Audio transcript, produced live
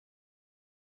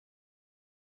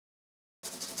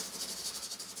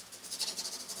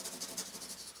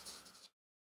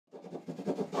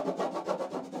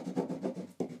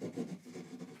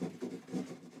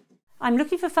I'm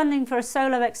looking for funding for a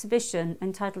solo exhibition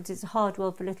entitled It's a Hard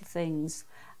World for Little Things,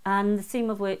 and the theme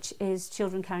of which is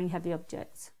children carrying heavy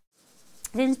objects.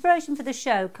 The inspiration for the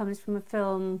show comes from a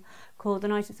film called The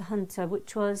Night of the Hunter,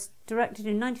 which was directed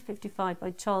in 1955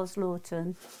 by Charles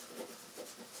Laughton.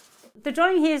 The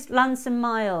drawing here is Lance and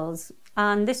Miles,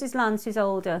 and this is Lance, who's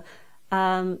older,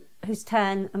 who's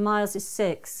 10, and Miles is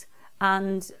 6.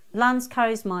 And Lance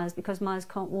carries Miles because Miles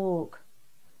can't walk.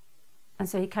 And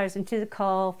so he carries him to the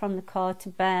car, from the car to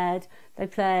bed, they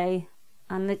play,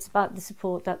 and it's about the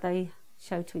support that they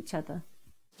show to each other.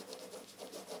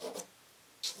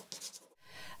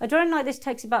 A drawing like this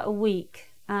takes about a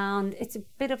week, and it's a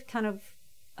bit of kind of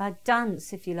a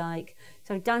dance, if you like.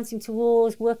 So dancing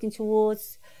towards, working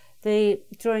towards the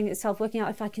drawing itself, working out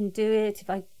if I can do it,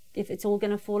 if it's all going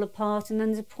to fall apart. And then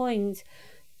there's a point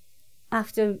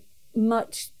after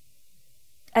much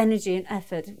energy and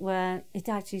effort where it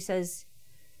actually says,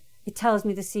 it tells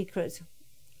me the secret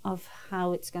of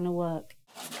how it's going to work.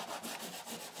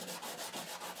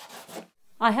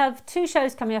 I have 2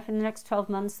 shows coming up in the next 12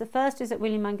 months. The first is at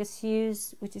William Angus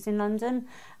Hughes, which is in London,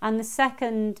 and the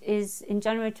second is in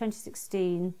January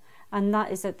 2016, and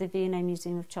that is at the V&A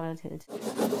Museum of Childhood.